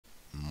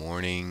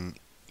morning,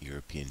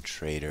 European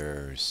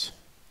traders.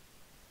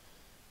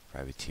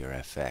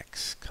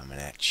 PrivateerFX coming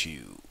at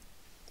you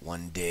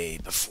one day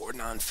before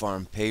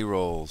non-farm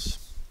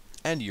payrolls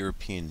and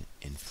European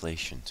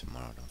inflation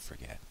tomorrow, don't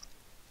forget.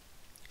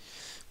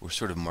 We're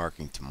sort of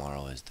marking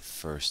tomorrow as the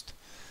first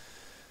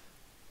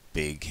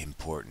big,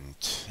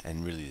 important,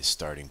 and really the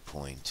starting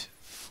point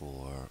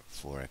for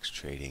Forex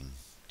trading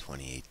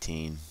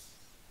 2018.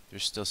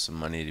 There's still some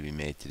money to be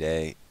made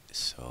today,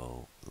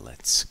 so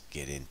let's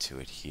get into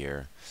it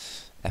here.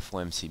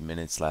 FOMC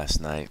minutes last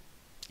night,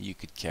 you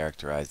could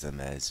characterize them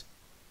as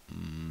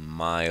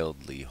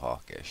mildly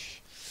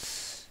hawkish,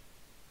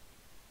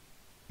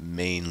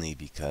 mainly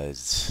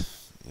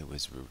because there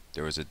was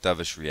a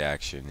dovish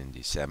reaction in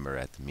December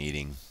at the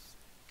meeting,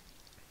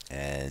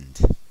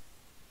 and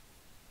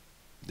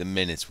the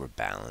minutes were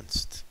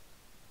balanced,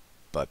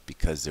 but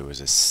because there was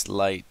a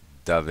slight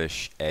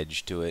dovish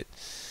edge to it,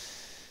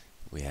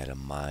 we had a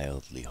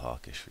mildly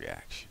hawkish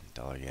reaction.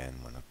 Dollar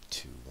yen went up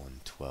to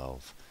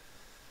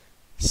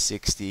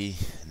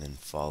 112.60 and then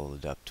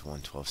followed up to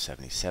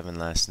 112.77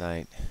 last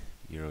night.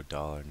 Euro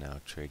dollar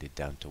now traded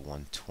down to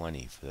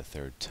 120 for the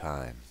third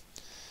time.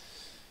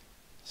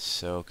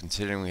 So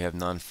considering we have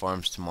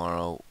non-farms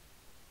tomorrow,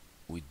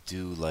 we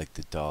do like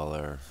the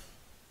dollar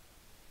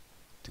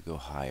to go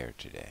higher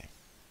today.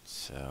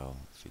 So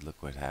if you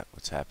look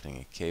what's happening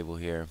at cable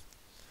here,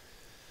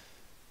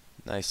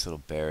 nice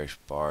little bearish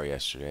bar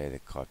yesterday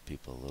that caught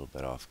people a little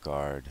bit off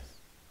guard.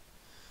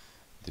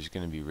 There's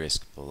going to be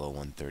risk below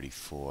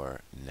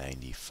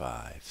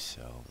 134.95,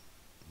 so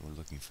we're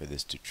looking for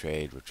this to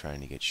trade. We're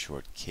trying to get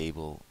short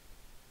cable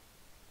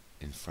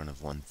in front of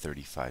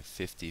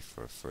 135.50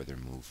 for a further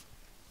move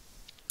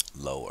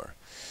lower,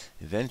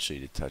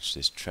 eventually to touch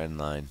this trend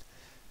line.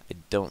 I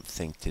don't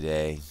think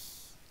today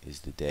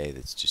is the day,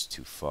 that's just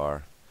too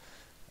far,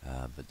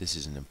 but this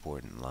is an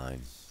important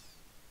line.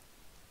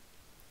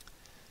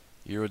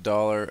 Euro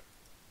dollar,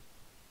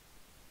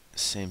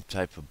 same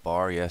type of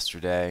bar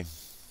yesterday.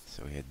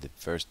 So we had the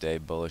first day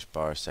bullish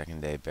bar,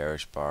 second day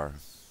bearish bar.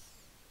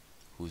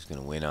 Who's going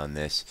to win on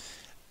this?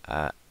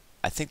 I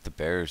think the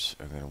bears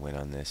are going to win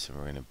on this, and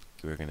we're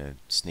going to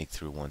sneak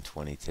through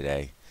 120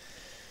 today.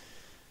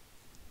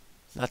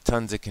 Not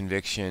tons of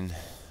conviction.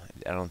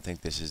 I don't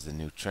think this is the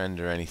new trend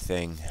or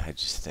anything. I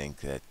just think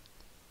that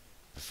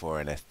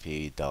before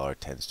NFP, dollar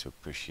tends to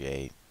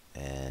appreciate,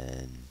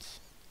 and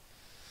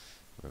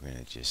we're going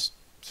to just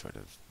sort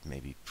of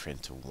maybe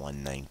print a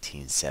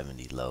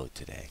 119.70 low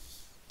today.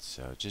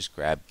 So just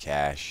grab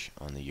cash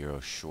on the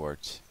euro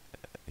short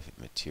if it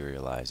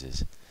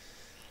materializes,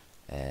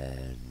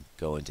 and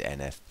go into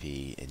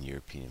NFP and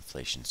European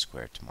inflation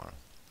square tomorrow.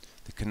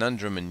 The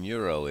conundrum in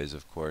euro is,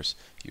 of course,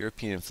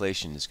 European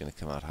inflation is going to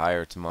come out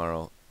higher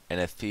tomorrow.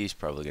 NFP is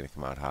probably going to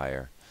come out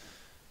higher.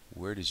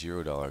 Where does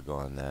euro dollar go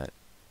on that?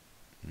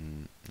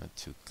 Not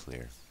too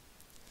clear.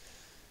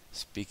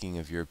 Speaking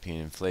of European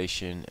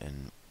inflation,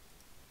 and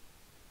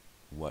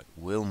what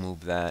will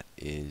move on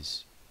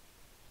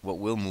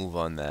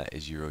that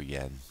is euro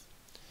yen.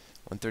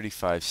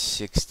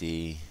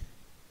 135.60,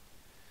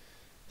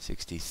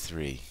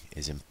 63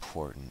 is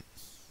important.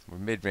 We're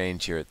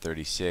mid-range here at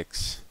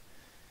 36.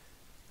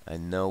 I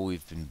know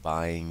we've been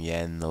buying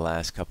yen the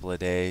last couple of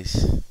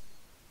days,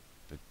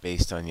 but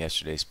based on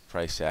yesterday's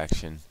price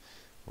action,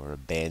 we're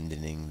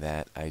abandoning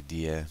that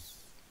idea,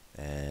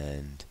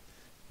 and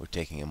we're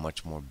taking a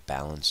much more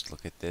balanced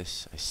look at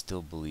this. I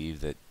still believe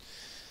that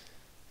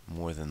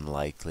more than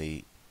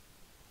likely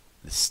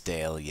the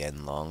stale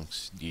yen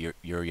longs,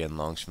 euro yen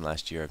longs from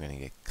last year, are going to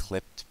get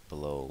clipped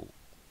below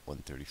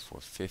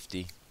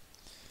 134.50.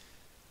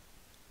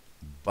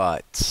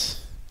 But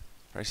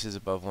prices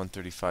above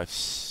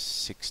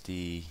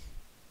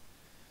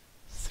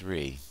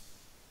 135.63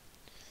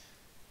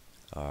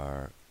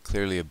 are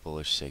clearly a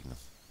bullish signal,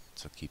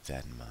 so keep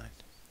that in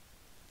mind.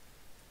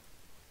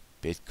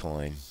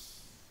 Bitcoin,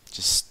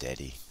 just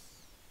steady,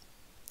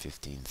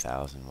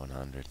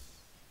 15,100.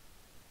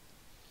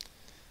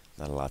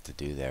 Not a lot to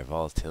do there.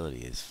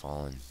 Volatility is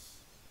falling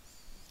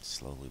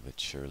slowly but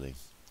surely.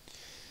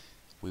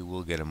 We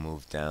will get a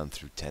move down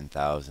through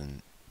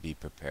 10,000. Be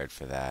prepared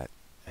for that.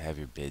 Have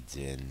your bids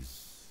in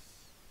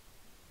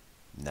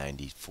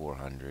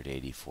 9,400,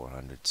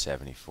 8,400,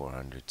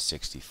 7,400,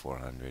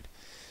 6,400.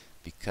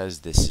 Because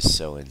this is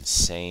so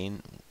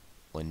insane,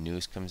 when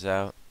news comes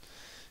out,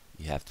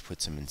 you have to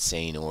put some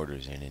insane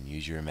orders in and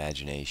use your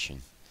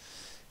imagination.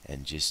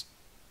 And just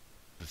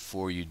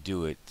before you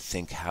do it,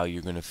 think how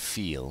you're going to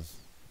feel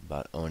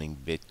about owning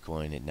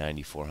Bitcoin at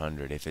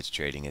 9,400 if it's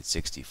trading at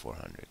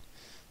 6,400,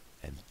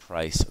 and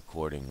price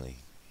accordingly.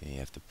 You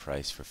have to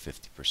price for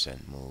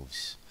 50%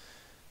 moves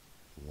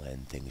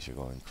when things are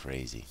going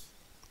crazy.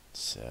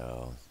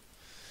 So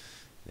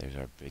there's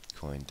our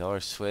Bitcoin.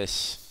 Dollar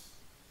Swiss,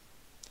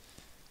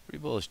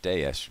 pretty bullish day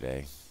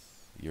yesterday.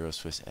 Euro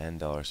Swiss and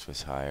Dollar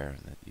Swiss higher,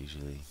 and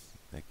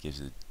that gives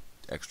it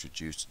extra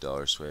juice to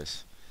Dollar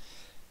Swiss.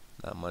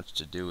 Not much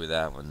to do with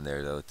that one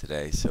there though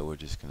today, so we're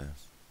just gonna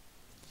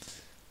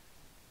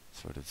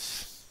sort of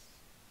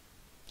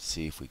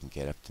See if we can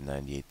get up to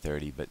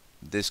 98.30, but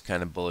this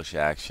kind of bullish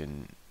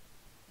action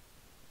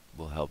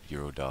will help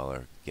euro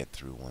dollar get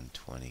through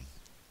 120.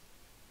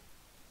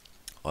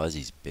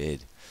 Aussie's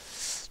bid.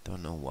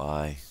 Don't know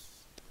why.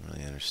 Don't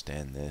really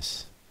understand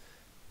this,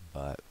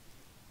 but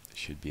there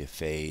should be a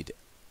fade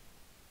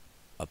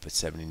up at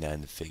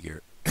 79 the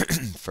figure.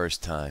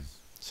 First time.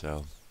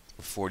 So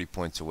we're 40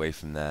 points away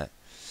from that.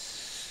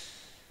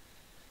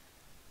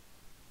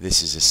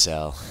 This is a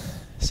sell.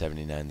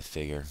 79 the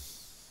figure.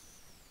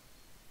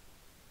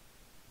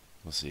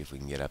 We'll see if we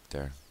can get up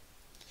there.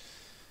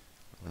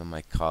 One of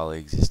my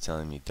colleagues is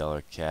telling me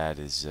dollar CAD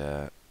is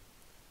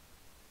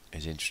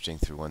interesting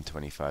through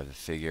 125 the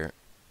figure.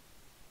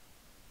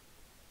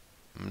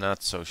 I'm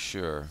not so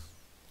sure,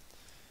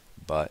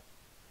 but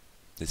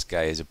this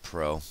guy is a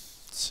pro,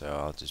 so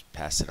I'll just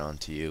pass it on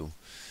to you.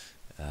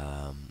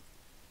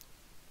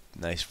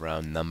 Nice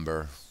round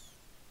number.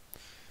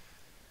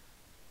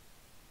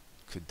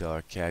 Could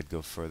dollar CAD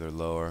go further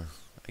lower?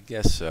 I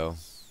guess so.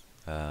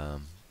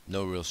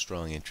 No real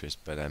strong interest,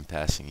 but I'm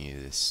passing you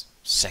this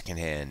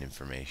secondhand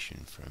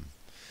information from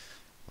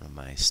one of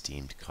my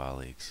esteemed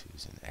colleagues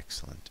who's an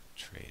excellent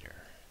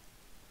trader.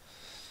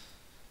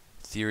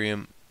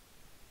 Ethereum,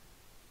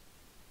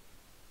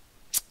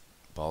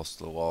 balls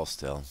to the wall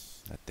still.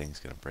 That thing's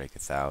gonna break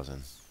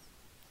 1,000.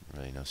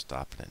 Really no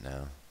stopping it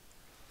now.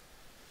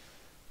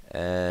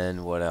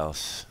 And what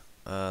else?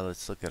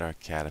 Let's look at our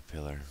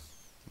Caterpillar.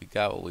 We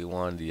got what we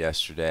wanted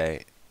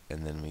yesterday,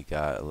 and then we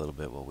got a little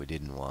bit what we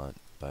didn't want,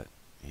 but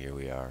here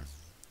we are.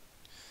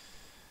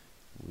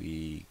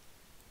 We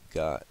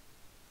got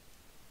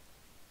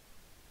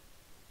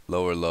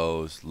lower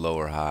lows,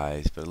 lower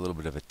highs, but a little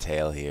bit of a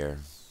tail here.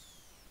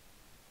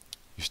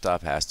 Your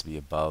stop has to be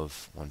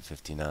above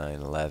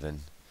 159.11.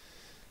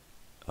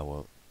 Oh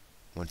well,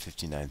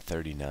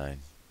 159.39.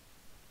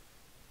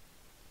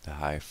 The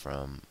high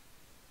from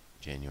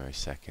January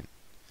 2nd.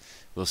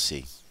 We'll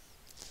see.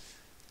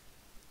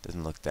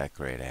 Doesn't look that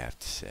great, I have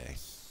to say.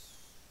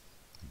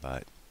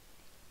 But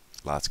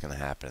lots going to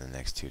happen in the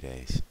next 2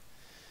 days.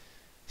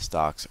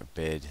 Stocks are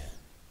bid.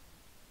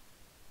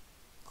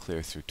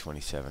 Clear through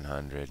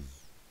 2,700.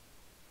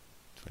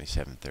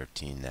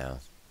 27.13 now.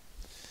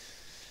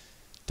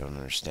 Don't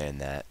understand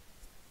that.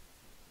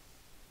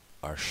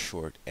 Our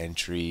short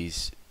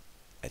entries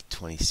at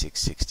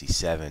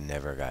 26.67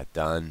 never got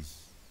done.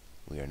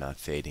 We are not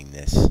fading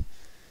this.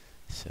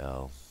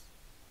 So,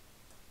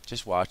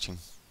 just watching,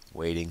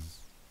 waiting,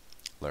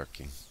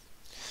 lurking.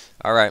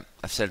 Alright,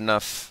 I've said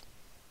enough.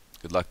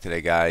 Good luck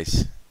today,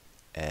 guys,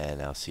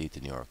 and I'll see you at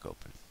the New York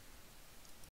Open.